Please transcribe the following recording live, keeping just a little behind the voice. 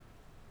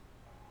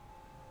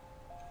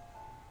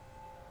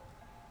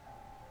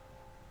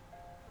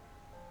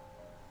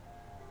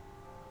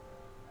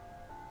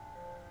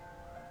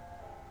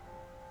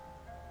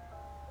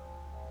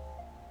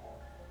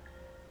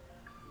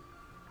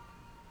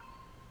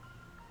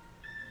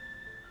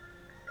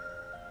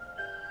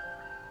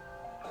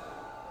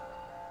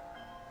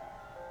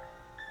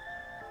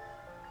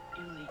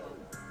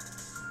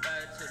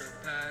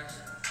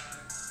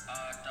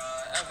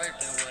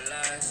everything will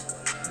last,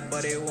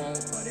 but it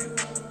won't, yeah.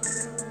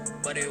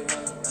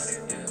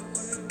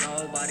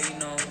 Nobody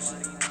knows.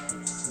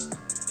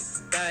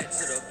 Back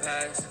to the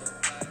past,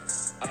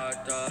 I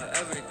thought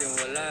everything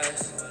would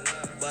last,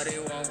 but it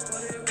won't,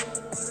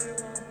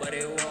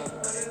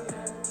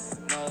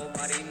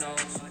 nobody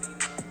knows.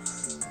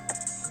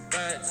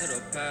 Back to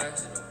the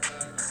past,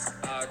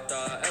 I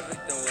thought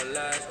everything would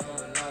last,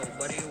 oh no,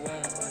 but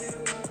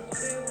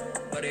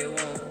it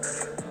won't,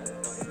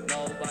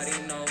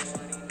 nobody knows.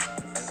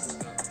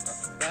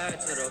 Back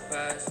to the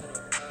past,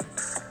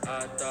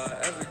 I thought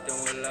everything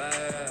would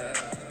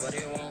last, but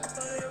it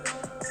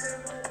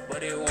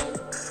won't,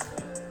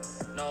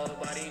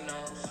 nobody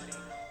knows.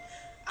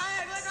 I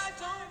act like I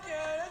don't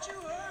care that you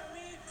hurt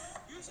me.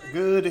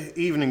 Good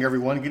evening,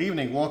 everyone. Good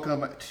evening.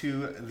 Welcome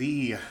to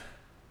the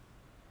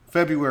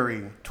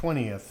February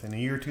 20th in the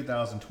year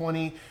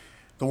 2020,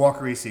 the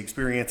Walker AC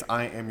Experience.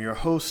 I am your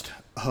host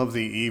of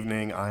the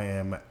evening. I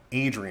am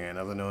Adrian,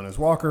 other known as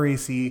Walker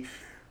AC,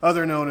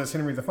 other known as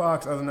Henry the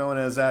Fox, other known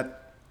as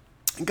that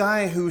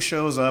guy who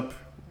shows up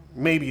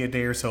maybe a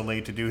day or so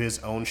late to do his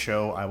own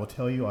show. I will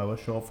tell you, I will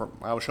show up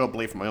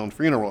late for my own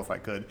funeral if I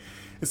could.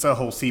 It's a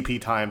whole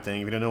CP time thing.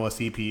 If you don't know what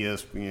CP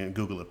is,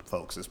 Google it,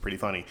 folks. It's pretty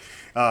funny.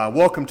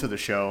 Welcome to the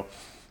show.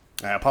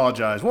 I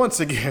apologize once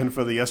again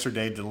for the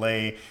yesterday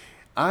delay.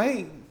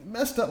 I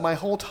messed up my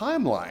whole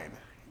timeline.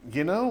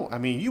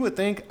 You would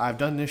think I've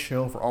done this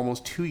show for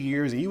almost 2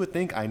 years, and you would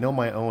think I know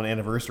my own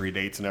anniversary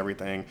dates and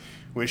everything,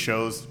 which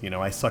shows,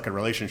 I suck at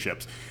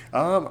relationships.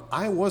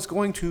 I was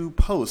going to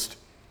post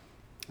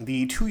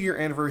the 2-year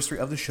anniversary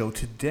of the show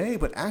today,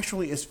 but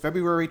actually it's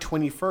February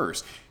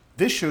 21st.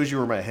 This shows you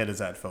where my head is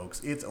at, folks.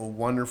 It's a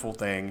wonderful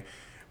thing,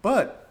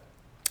 but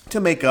to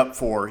make up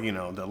for,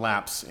 the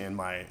lapse in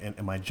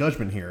my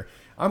judgment here,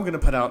 I'm going to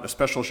put out a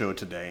special show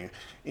today,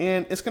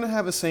 and it's going to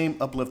have the same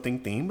uplifting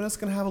theme, but it's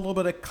going to have a little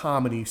bit of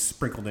comedy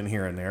sprinkled in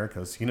here and there,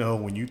 because,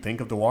 when you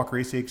think of the Walker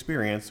AC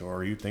Experience,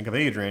 or you think of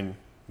Adrian,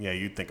 yeah,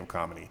 you think of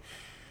comedy.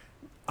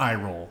 Eye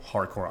roll,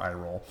 hardcore eye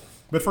roll.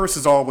 But first,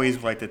 as always,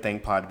 we'd like to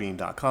thank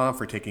Podbean.com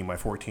for taking my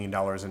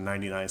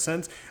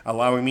 $14.99,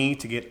 allowing me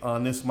to get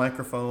on this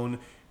microphone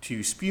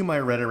to spew my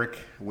rhetoric,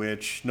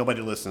 which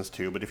nobody listens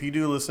to. But if you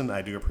do listen,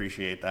 I do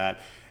appreciate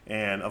that.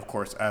 And, of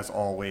course, as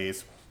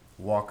always,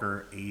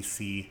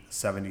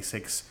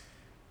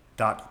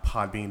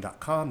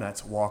 WalkerAC76.podbean.com.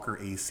 That's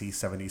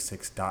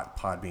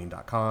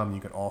WalkerAC76.podbean.com.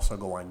 You can also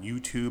go on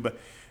YouTube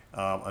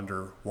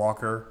under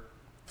Walker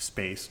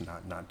space,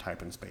 not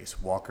type in space,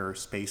 Walker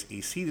space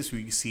AC. This is where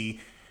you can see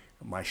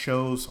my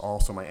shows,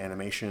 also my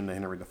animation, the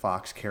Henry the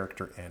Fox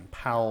character, and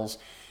pals.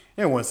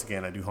 And once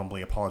again, I do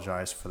humbly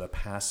apologize for the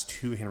past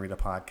 2 Henry the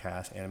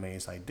Podcast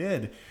animes I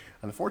did.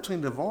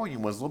 Unfortunately, the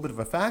volume was a little bit of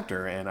a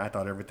factor, and I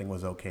thought everything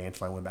was okay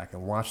until I went back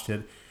and watched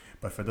it.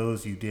 But for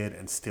those you did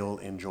and still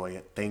enjoy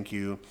it, thank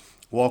you.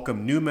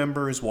 Welcome new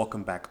members,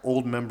 welcome back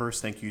old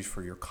members. Thank you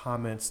for your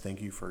comments,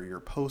 thank you for your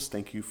posts,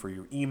 thank you for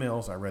your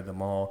emails. I read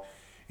them all.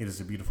 It is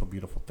a beautiful,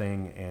 beautiful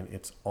thing, and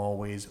it's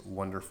always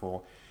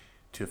wonderful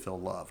to feel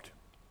loved.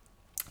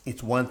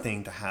 It's one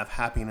thing to have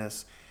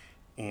happiness,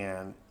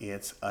 and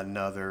it's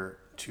another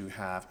to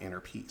have inner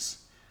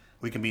peace.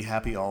 We can be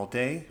happy all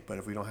day, but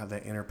if we don't have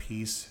that inner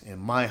peace, in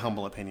my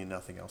humble opinion,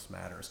 nothing else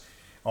matters.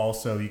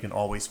 Also, you can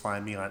always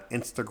find me on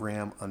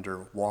Instagram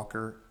under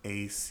Walker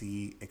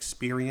AC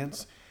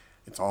Experience.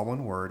 It's all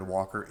one word,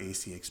 Walker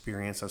AC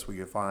Experience. That's where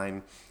you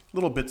find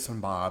little bits and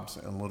bobs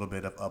and a little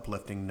bit of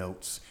uplifting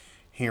notes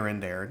here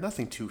and there.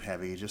 Nothing too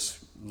heavy, just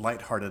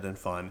lighthearted and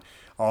fun.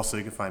 Also,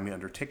 you can find me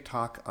under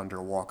TikTok under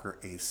Walker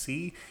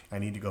AC. I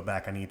need to go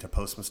back. I need to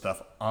post some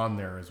stuff on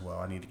there as well.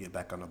 I need to get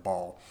back on the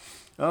ball.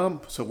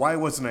 So why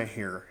wasn't I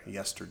here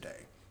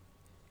yesterday?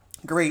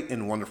 Great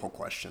and wonderful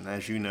question.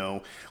 As you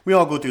know, we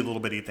all go through little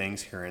bitty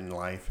things here in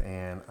life,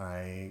 and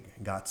I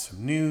got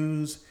some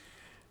news,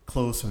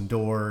 closed some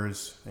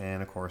doors,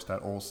 and of course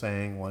that old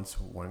saying, once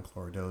one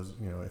door does,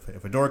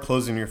 if a door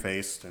closes in your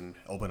face, then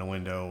open a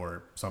window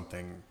or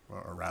something,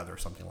 or rather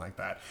something like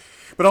that.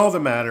 But all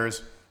that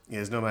matters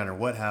is no matter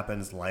what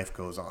happens, life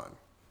goes on.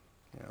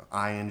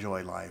 I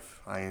enjoy life.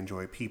 I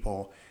enjoy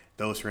people.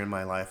 Those who are in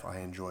my life,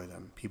 I enjoy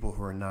them. People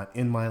who are not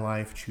in my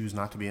life, choose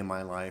not to be in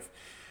my life.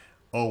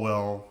 Oh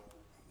well,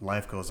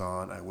 life goes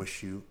on. I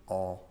wish you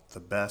all the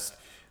best.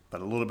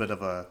 But a little bit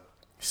of a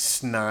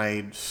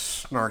snide,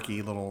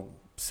 snarky little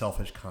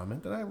selfish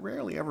comment that I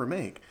rarely ever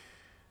make.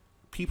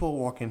 People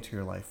walk into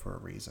your life for a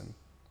reason.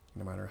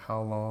 No matter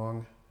how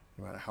long,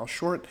 no matter how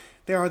short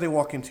they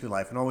walk into your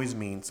life and always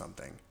mean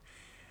something.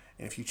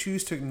 And if you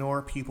choose to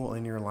ignore people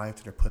in your life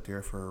that are put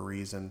there for a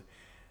reason,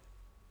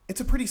 it's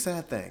a pretty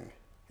sad thing.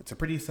 It's a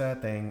pretty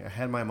sad thing. I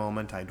had my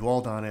moment. I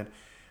dwelled on it.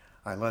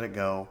 I let it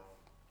go.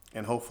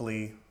 And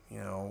hopefully,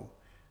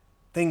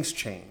 things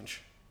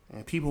change.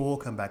 And people will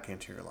come back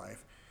into your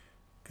life.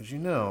 Because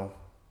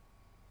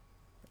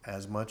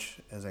as much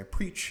as I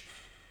preach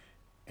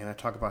and I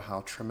talk about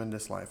how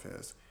tremendous life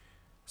is,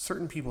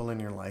 certain people in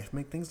your life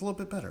make things a little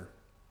bit better.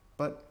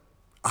 But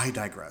I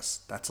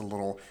digress. That's a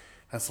little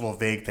That's a little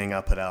vague thing I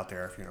put out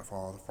there,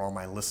 for all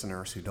my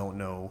listeners who don't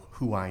know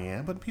who I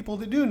am, but people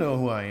that do know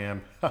who I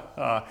am,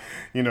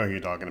 you know who you're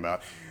talking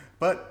about.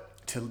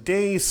 But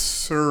today's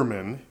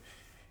sermon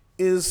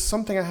is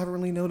something I haven't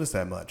really noticed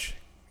that much.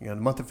 The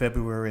month of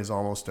February is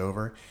almost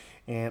over,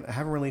 and I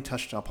haven't really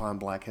touched upon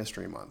Black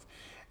History Month.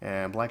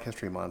 And Black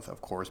History Month,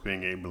 of course,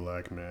 being a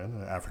black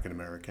man, an African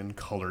American,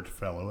 colored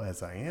fellow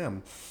as I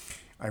am,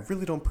 I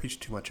really don't preach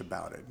too much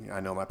about it. I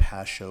know my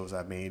past shows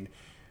I've made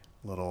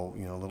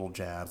little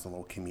jabs and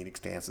little comedic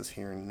stances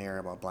here and there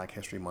about Black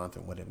History Month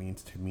and what it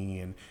means to me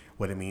and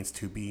what it means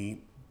to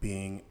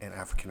being an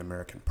African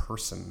American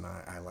person.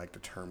 I like the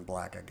term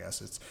black, I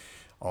guess. It's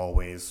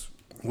always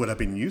what I've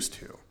been used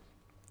to.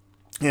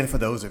 And for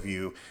those of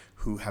you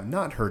who have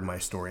not heard my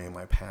story in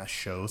my past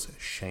shows,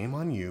 shame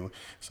on you.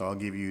 So I'll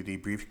give you the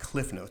brief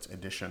Cliff Notes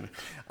edition.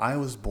 I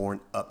was born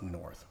up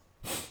north,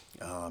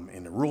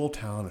 in the rural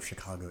town of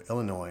Chicago,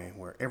 Illinois,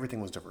 where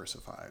everything was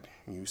diversified.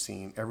 You've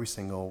seen every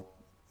single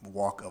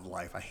walk of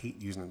life. I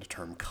hate using the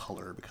term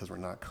color because we're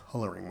not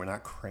coloring, we're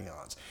not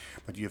crayons.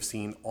 But you have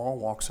seen all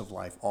walks of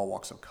life, all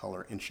walks of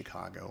color in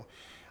Chicago.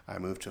 I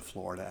moved to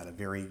Florida at a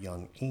very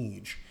young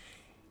age.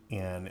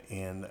 And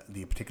in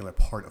the particular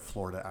part of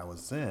Florida I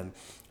was in,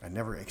 I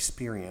never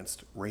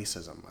experienced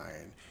racism.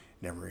 I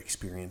never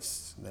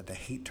experienced the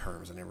hate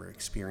terms. I never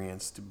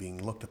experienced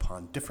being looked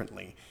upon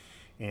differently.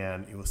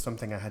 And it was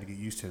something I had to get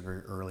used to at a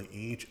very early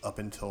age up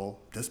until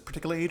this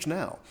particular age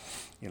now.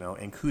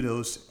 And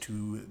kudos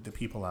to the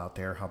people out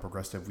there, how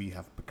progressive we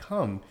have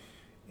become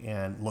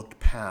and looked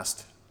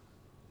past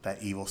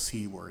that evil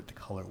C word, the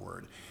color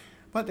word.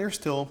 But there's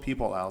still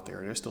people out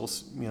there. There's still,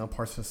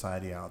 parts of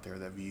society out there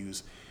that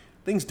views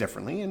things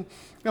differently. And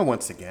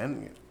once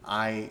again,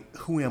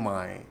 who am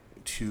I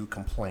to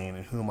complain,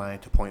 and who am I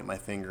to point my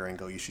finger and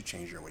go, you should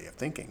change your way of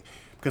thinking?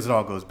 Because it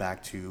all goes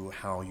back to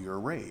how you're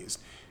raised.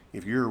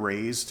 If you're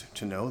raised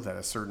to know that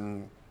a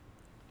certain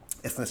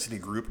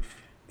ethnicity group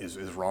is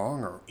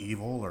wrong or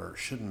evil or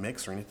shouldn't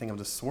mix or anything of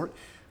the sort,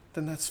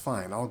 then that's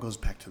fine. It all goes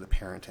back to the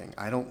parenting.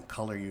 I don't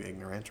color you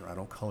ignorant, or I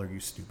don't color you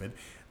stupid.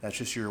 That's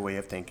just your way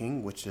of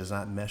thinking, which does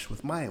not mesh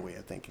with my way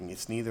of thinking.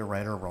 It's neither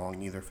right or wrong,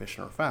 neither fish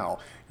nor fowl.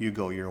 You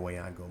go your way,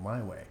 I go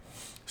my way.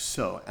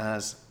 So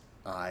as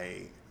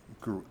I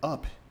grew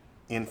up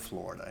in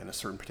Florida, in a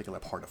certain particular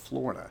part of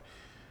Florida,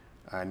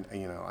 and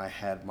I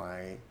had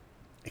my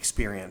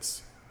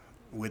experience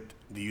with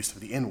the use of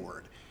the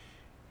N-word.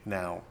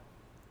 Now,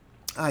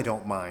 I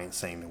don't mind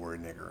saying the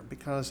word nigger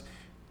because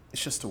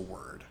it's just a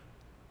word.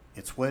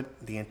 It's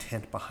what the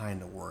intent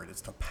behind the word.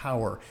 It's the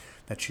power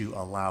that you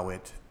allow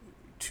it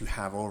to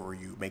have over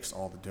you makes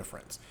all the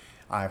difference.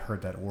 I've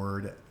heard that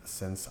word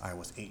since I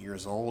was 8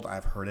 years old.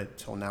 I've heard it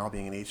till now,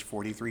 being an age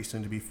 43,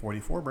 soon to be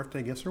 44.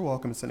 Birthday gifts are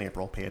welcome. It's in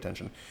April. Pay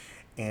attention.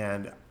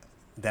 And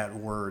that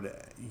word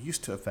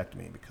used to affect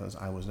me because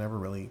I was never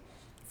really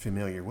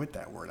familiar with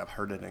that word. I've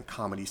heard it in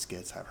comedy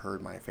skits. I've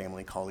heard my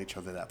family call each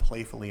other that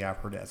playfully. I've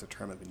heard it as a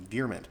term of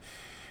endearment.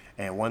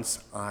 And once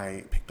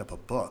I picked up a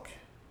book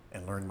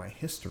and learned my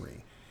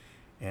history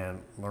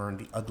and learned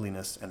the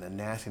ugliness and the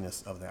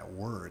nastiness of that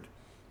word,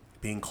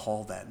 being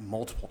called that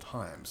multiple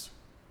times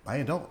by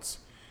adults,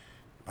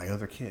 by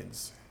other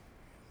kids,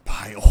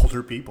 by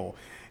older people,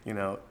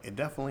 it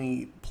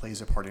definitely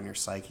plays a part in your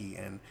psyche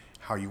and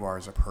how you are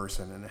as a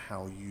person and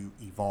how you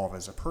evolve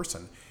as a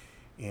person.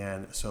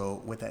 And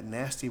so with that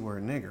nasty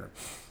word nigger,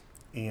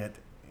 it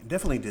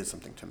definitely did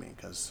something to me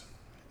because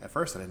at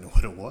first I didn't know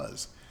what it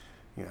was.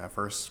 At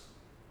first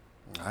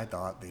I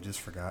thought they just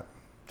forgot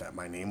that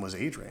my name was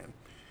Adrian.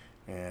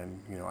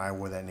 And, I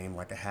wore that name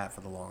like a hat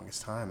for the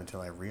longest time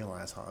until I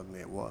realized how ugly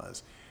it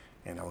was.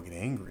 And I would get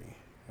angry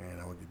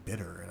and I would get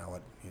bitter and I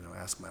would,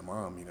 ask my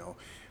mom,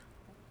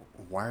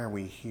 why are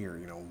we here?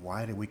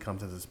 Why did we come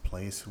to this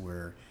place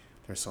where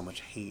there's so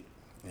much hate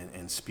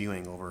and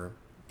spewing over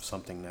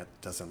something that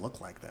doesn't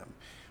look like them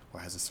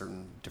or has a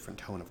certain different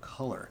tone of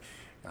color?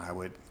 I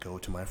would go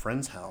to my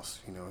friend's house,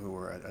 who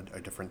were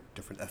a different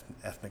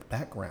ethnic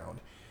background,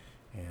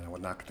 and I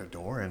would knock at their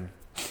door and,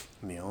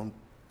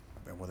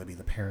 whether it be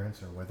the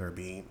parents or whether it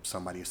be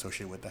somebody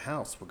associated with the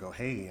house would go,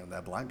 hey,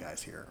 that black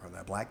guy's here, or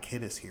that black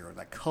kid is here, or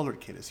that colored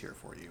kid is here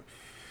for you.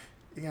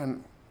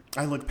 And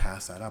I looked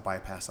past that. I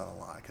bypassed that a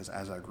lot because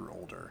as I grew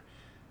older,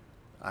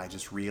 I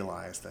just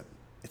realized that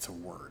it's a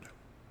word.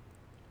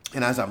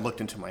 And as I've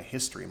looked into my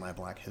history, my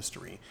black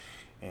history,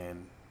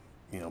 and,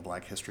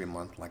 Black History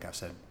Month, like I've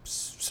said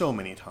so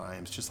many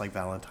times, just like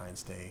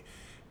Valentine's Day,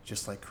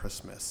 just like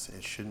Christmas,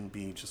 it shouldn't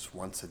be just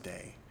once a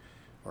day,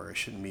 or it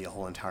shouldn't be a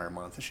whole entire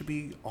month. It should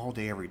be all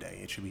day, every day.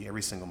 It should be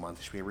every single month.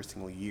 It should be every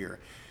single year.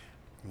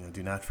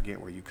 Do not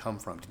forget where you come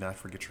from. Do not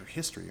forget your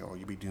history, or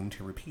you'll be doomed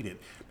to repeat it.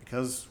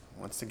 Because,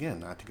 once again,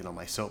 not to get on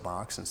my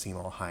soapbox and seem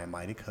all high and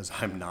mighty, because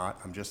I'm not.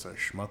 I'm just a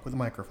schmuck with a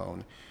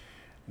microphone,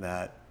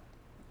 that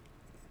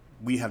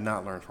we have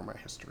not learned from our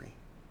history.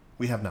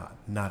 We have not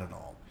at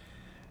all.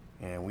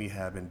 And we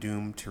have been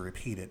doomed to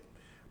repeat it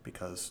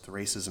because the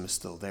racism is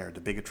still there.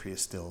 The bigotry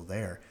is still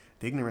there.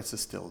 The ignorance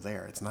is still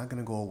there. It's not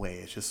going to go away.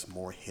 It's just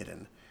more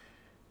hidden.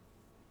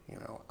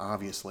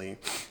 Obviously,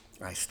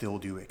 I still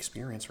do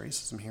experience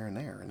racism here and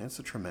there, and it's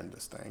a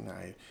tremendous thing.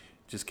 I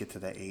just get to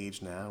that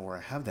age now where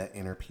I have that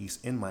inner peace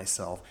in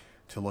myself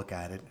to look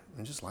at it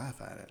and just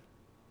laugh at it,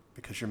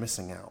 because you're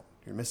missing out.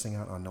 You're missing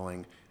out on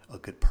knowing a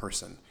good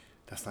person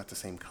that's not the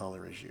same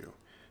color as you.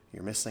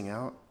 You're missing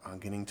out on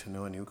getting to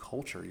know a new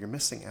culture. You're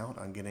missing out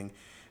on getting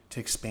to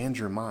expand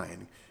your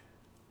mind,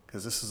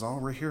 because this is all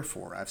we're here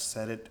for. I've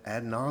said it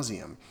ad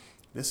nauseum.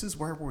 This is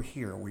where we're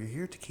here. We're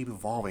here to keep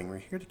evolving. We're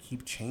here to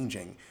keep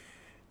changing.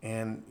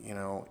 And,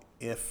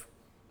 if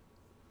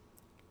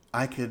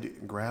I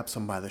could grab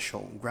someone by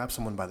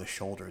the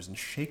shoulders and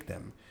shake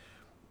them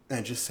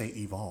and just say,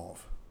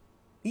 evolve.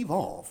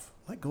 Evolve.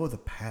 Let go of the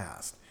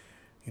past.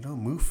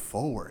 Move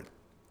forward.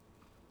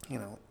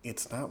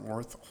 It's not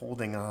worth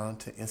holding on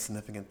to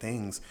insignificant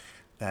things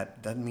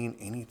that doesn't mean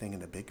anything in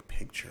the big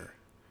picture.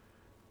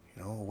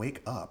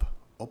 Wake up.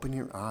 Open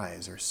your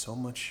eyes. There's so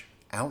much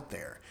out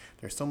there.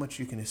 There's so much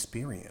you can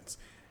experience.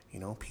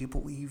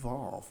 People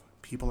evolve.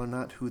 People are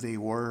not who they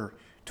were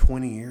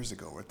 20 years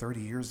ago or 30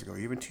 years ago, or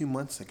even 2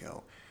 months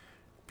ago.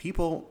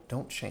 People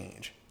don't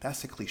change.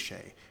 That's a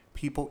cliche.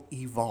 People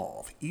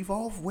evolve.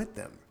 Evolve with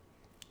them.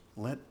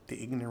 Let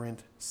the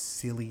ignorant,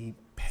 silly,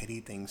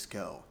 petty things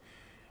go.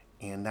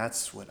 And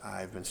that's what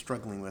I've been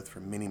struggling with for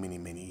many, many,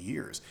 many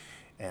years.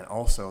 And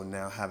also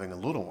now having a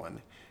little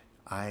one,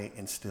 I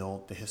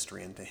instilled the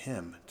history into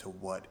him to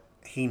what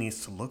he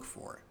needs to look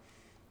for.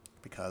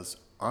 Because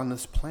on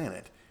this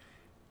planet,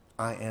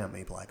 I am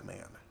a black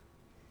man.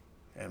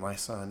 And my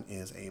son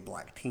is a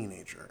black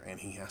teenager. And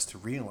he has to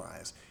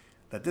realize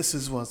that this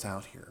is what's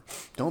out here.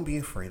 Don't be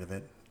afraid of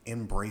it.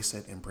 Embrace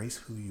it. Embrace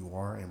who you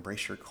are.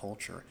 Embrace your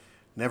culture.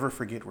 Never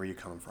forget where you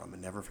come from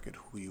and never forget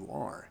who you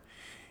are.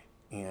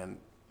 And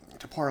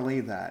to parlay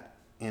that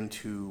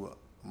into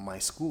my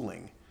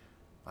schooling,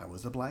 I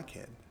was a black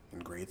kid in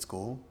grade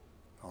school.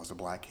 I was a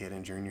black kid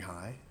in junior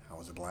high. I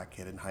was a black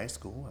kid in high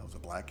school. I was a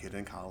black kid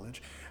in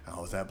college. I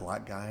was that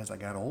black guy as I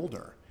got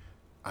older.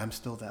 I'm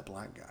still that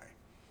black guy.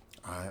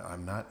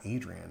 I'm not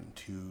Adrian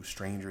to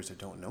strangers that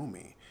don't know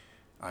me.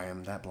 I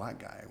am that black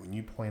guy. When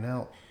you point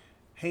out,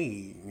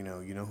 hey, you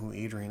know who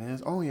Adrian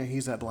is? Oh yeah,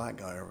 he's that black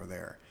guy over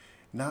there.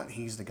 Not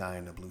he's the guy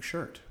in the blue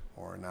shirt,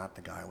 or not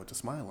the guy with the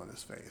smile on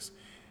his face.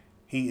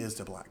 He is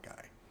the black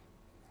guy.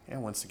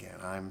 And once again,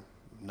 I'm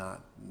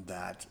not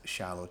that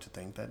shallow to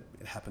think that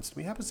it happens to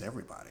me. It happens to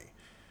everybody.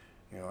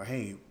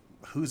 Hey,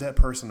 who's that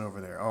person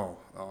over there? Oh,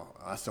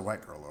 that's the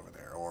white girl over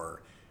there,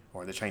 or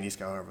the Chinese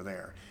guy over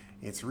there.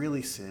 It's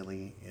really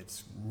silly.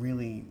 It's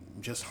really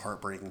just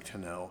heartbreaking to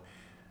know,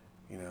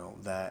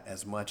 that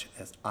as much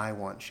as I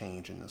want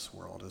change in this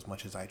world, as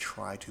much as I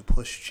try to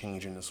push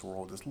change in this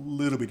world, this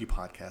little bitty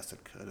podcast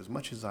that could, as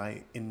much as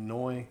I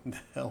annoy the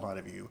hell out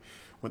of you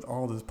with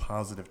all this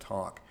positive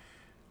talk,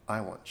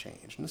 I want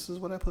change. And this is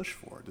what I push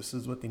for. This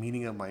is what the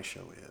meaning of my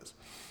show is.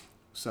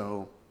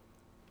 So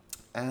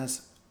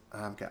as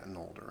I've gotten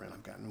older and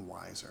I've gotten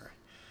wiser,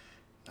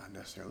 not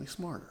necessarily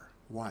smarter,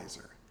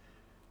 wiser,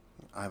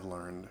 I've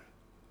learned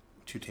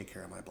to take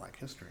care of my black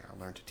history. I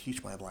learned to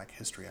teach my black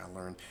history. I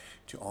learned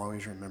to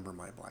always remember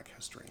my black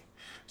history.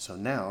 So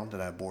now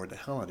that I've bored the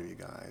hell out of you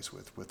guys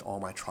with all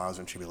my trials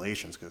and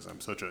tribulations, because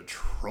I'm such a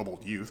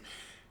troubled youth,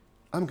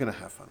 I'm going to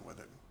have fun with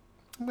it.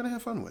 I'm going to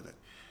have fun with it.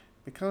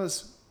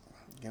 Because,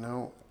 I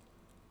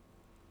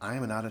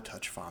am an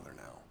out-of-touch father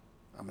now.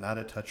 I'm an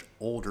out-of-touch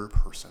older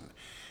person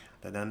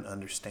that doesn't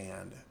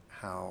understand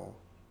how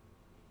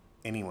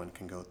anyone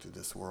can go through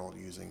this world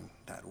using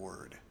that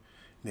word.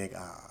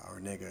 Nigga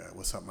or nigga,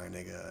 what's up my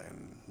nigga,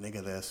 and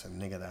nigga this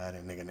and nigga that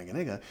and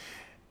nigga.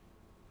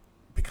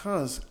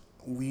 Because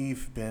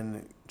we've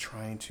been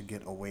trying to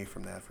get away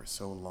from that for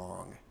so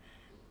long.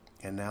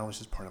 And now it's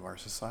just part of our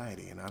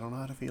society. And I don't know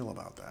how to feel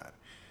about that.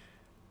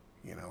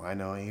 I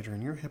know,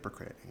 Adrian, you're a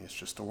hypocrite. It's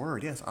just a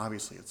word. Yes,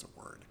 obviously it's a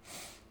word.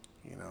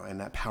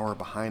 And that power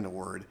behind a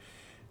word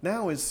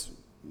now is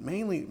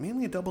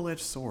mainly a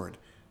double-edged sword.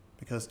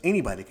 Because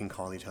anybody can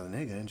call each other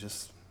nigga and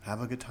just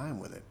have a good time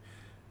with it.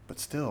 But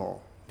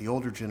still, the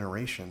older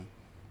generation,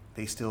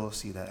 they still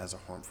see that as a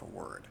harmful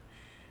word.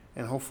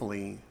 And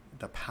hopefully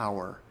the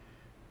power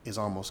is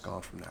almost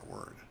gone from that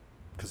word.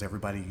 Because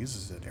everybody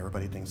uses it.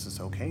 Everybody thinks it's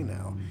okay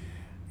now.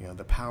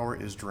 The power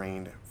is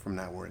drained from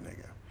that word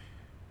nigga.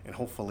 And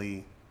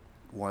hopefully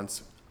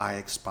once I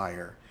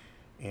expire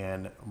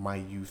and my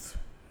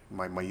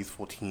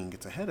youthful teen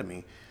gets ahead of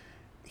me,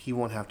 he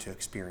won't have to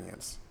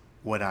experience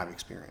what I've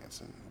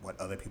experienced and what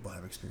other people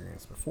have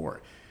experienced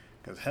before.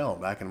 Because hell,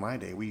 back in my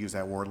day, we used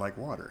that word like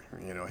water.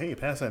 Hey,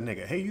 pass that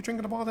nigga. Hey, you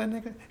drinking up all that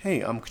nigga? Hey,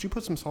 could you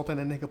put some salt in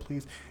that nigga,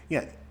 please?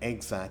 Yeah,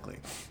 exactly.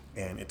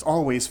 And it's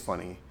always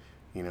funny,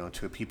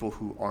 to people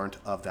who aren't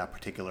of that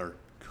particular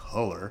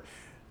color,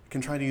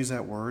 can try to use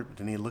that word,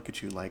 then they look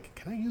at you like,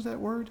 can I use that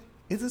word?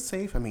 Is it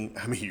safe? I mean,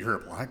 you're a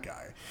black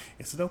guy.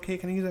 Is it okay?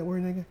 Can I use that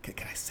word, nigga?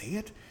 Can I say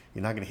it?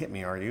 You're not going to hit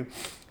me, are you?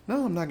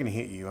 No, I'm not going to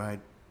hit you. I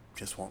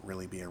just won't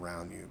really be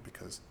around you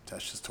because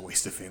that's just a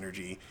waste of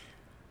energy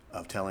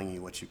of telling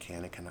you what you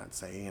can and cannot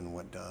say and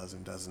what does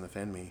and doesn't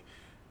offend me.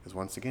 Because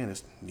once again,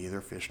 it's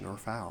neither fish nor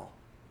fowl.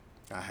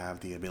 I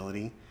have the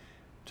ability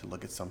to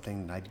look at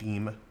something I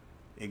deem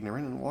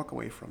ignorant and walk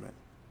away from it.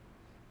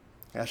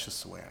 That's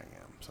just the way I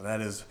am. So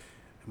that is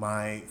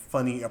my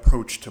funny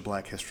approach to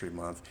Black History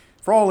Month.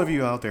 For all of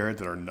you out there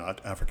that are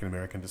not African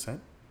American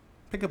descent,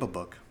 pick up a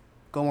book,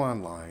 go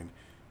online,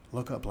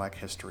 look up Black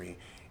history.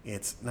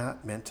 It's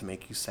not meant to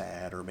make you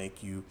sad or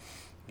make you,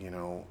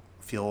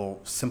 feel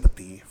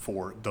sympathy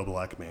for the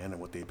black man and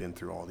what they've been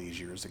through all these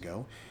years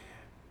ago.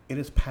 It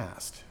is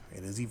past.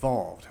 It has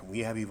evolved. We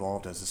have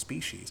evolved as a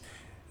species,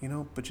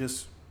 but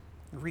just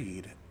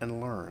read and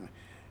learn.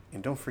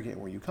 And don't forget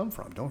where you come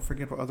from. Don't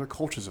forget where other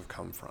cultures have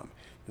come from.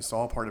 It's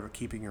all part of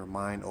keeping your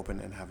mind open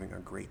and having a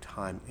great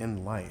time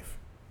in life.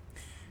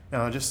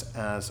 Now, just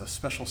as a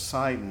special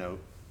side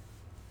note,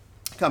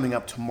 coming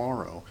up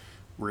tomorrow,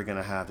 we're going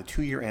to have the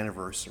 2-year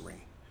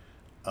anniversary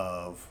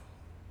of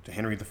the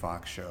Henry the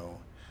Fox Show,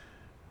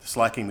 the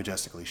Slacking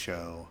Majestically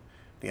Show,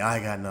 the I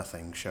Got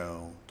Nothing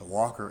Show, the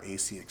Walker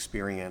AC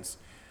Experience,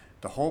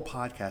 the whole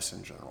podcast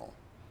in general.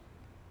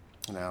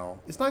 Now,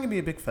 it's not going to be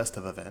a big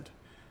festive event.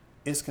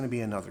 It's going to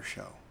be another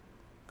show,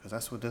 because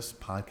that's what this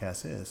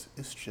podcast is.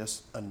 It's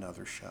just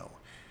another show.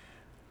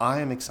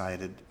 I am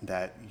excited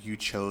that you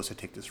chose to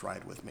take this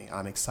ride with me.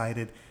 I'm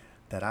excited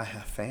that I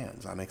have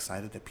fans. I'm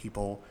excited that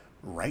people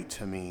write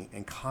to me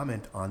and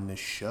comment on this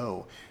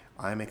show.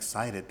 I'm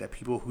excited that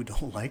people who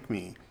don't like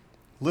me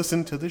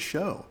listen to the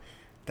show.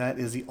 That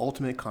is the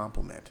ultimate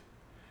compliment,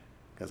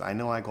 because I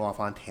know I go off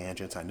on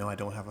tangents. I know I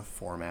don't have a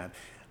format.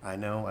 I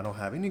know I don't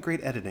have any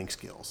great editing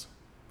skills.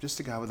 Just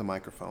a guy with a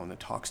microphone that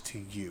talks to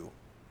you.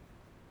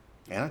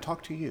 And I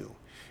talk to you.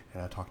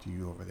 And I talk to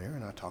you over there,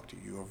 and I talk to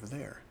you over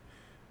there.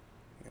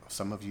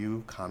 Some of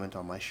you comment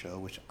on my show,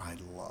 which I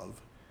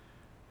love.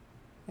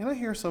 And I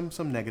hear some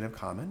negative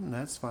comment, and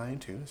that's fine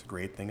too. It's a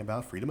great thing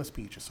about freedom of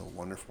speech. It's a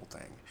wonderful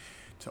thing.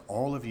 To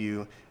all of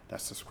you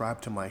that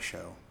subscribe to my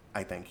show,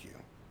 I thank you.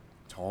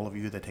 To all of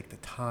you that take the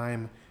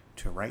time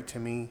to write to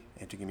me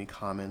and to give me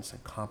comments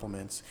and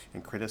compliments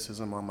and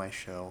criticism on my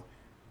show,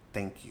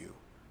 thank you.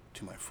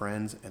 To my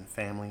friends and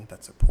family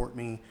that support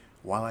me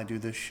while I do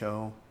this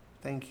show,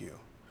 thank you.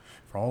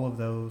 For all of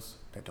those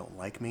that don't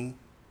like me,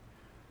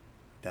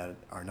 that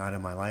are not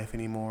in my life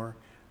anymore,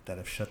 that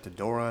have shut the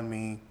door on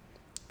me,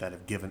 that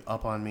have given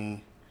up on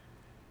me,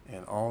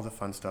 and all the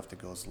fun stuff that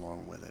goes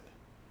along with it,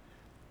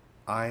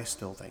 I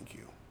still thank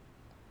you.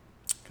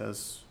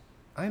 Because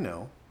I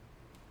know,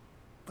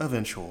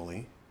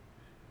 eventually,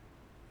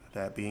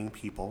 that being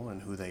people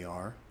and who they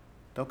are,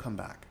 they'll come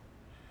back.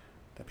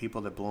 The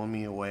people that blow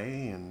me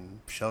away and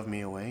shove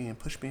me away and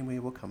push me away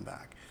will come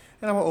back.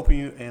 And I will open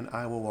you and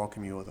I will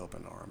welcome you with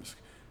open arms.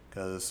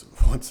 Because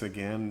once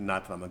again,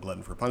 not that I'm a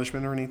glutton for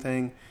punishment or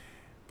anything,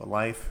 but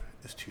life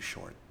is too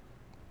short.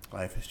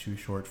 Life is too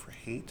short for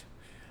hate.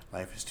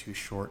 Life is too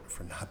short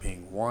for not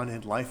being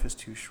wanted. Life is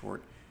too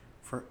short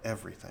for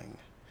everything.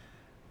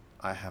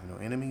 I have no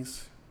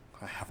enemies.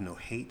 I have no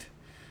hate.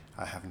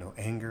 I have no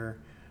anger.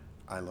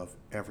 I love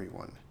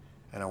everyone.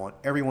 And I want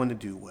everyone to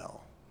do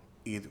well.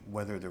 Either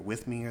whether they're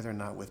with me or they're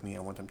not with me, I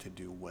want them to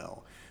do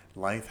well.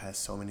 Life has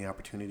so many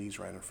opportunities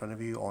right in front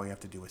of you. All you have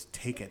to do is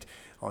take it.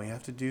 All you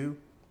have to do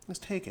is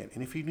take it.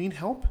 And if you need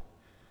help,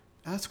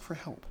 ask for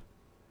help.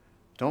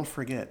 Don't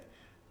forget,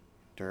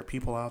 there are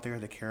people out there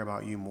that care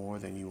about you more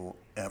than you will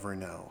ever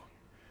know.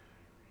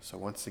 So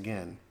once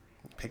again,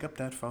 pick up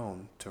that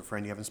phone to a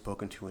friend you haven't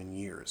spoken to in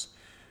years.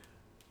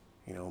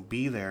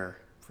 Be there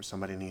for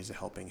somebody who needs a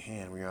helping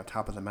hand. When you're on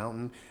top of the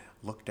mountain,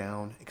 look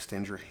down,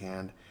 extend your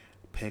hand,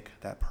 pick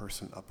that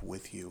person up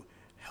with you.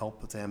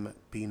 Help them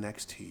be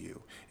next to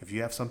you. If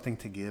you have something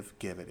to give,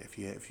 give it.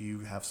 If you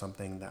have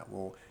something that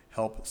will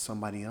help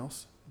somebody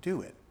else,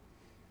 do it.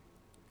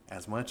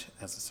 As much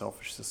as a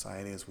selfish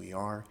society as we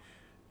are,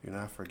 do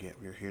not forget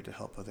we're here to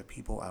help other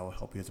people. I will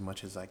help you as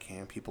much as I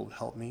can. People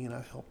help me and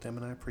I help them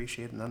and I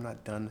appreciate it, and I'm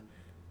not done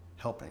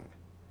helping.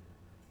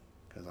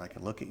 Because I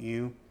can look at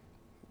you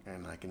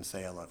and I can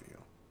say I love you.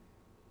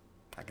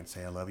 I can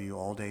say I love you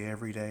all day,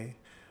 every day.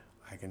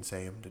 I can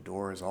say the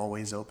door is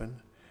always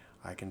open.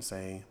 I can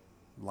say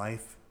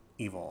life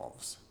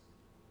evolves.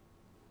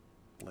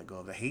 Let go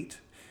of the hate.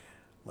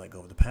 Let go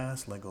of the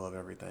past. Let go of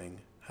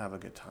everything. Have a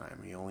good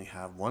time. You only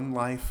have one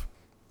life.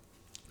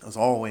 As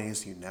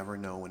always, you never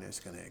know when it's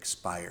going to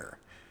expire.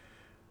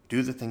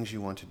 Do the things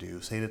you want to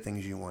do. Say the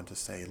things you want to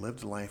say.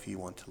 Live the life you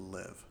want to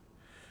live.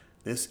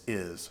 This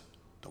is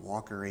the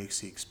Walker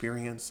AC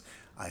Experience.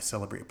 I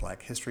celebrate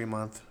Black History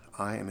Month.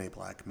 I am a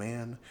black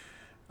man.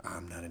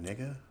 I'm not a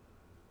nigga.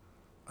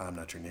 I'm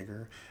not your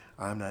nigger.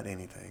 I'm not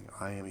anything.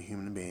 I am a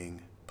human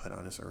being put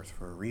on this earth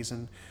for a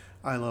reason.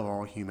 I love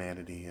all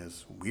humanity,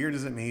 as weird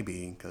as it may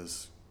be,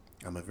 because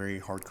I'm a very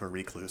hardcore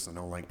recluse and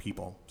I don't like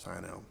people. So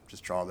I know,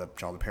 just draw the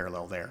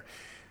parallel there.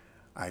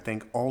 I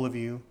thank all of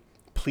you.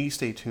 Please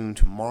stay tuned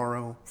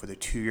tomorrow for the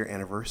 2-year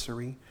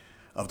anniversary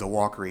of the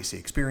Walker AC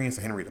Experience,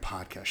 the Henry the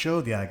Podcast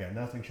Show, the I Got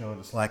Nothing Show,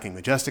 the Slacking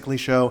Majestically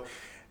Show.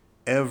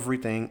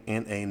 Everything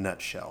in a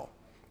nutshell.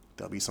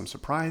 There'll be some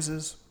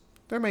surprises.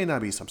 There may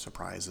not be some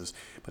surprises,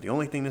 but the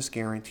only thing that's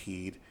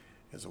guaranteed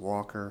is the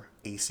Walker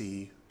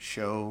AC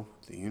Show,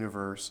 the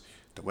universe,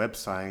 the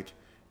website,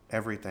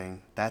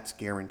 everything. That's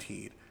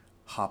guaranteed.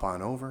 Hop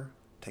on over,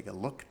 take a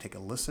look, take a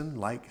listen,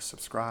 like,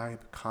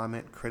 subscribe,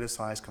 comment,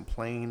 criticize,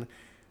 complain.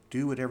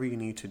 Do whatever you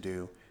need to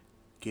do.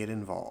 Get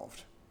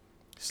involved.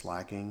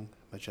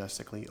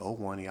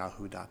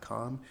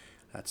 slackingmajestically01yahoo.com.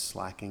 That's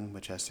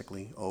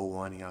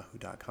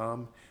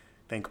slackingmajestically01yahoo.com.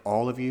 Thank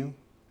all of you,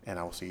 and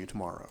I will see you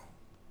tomorrow.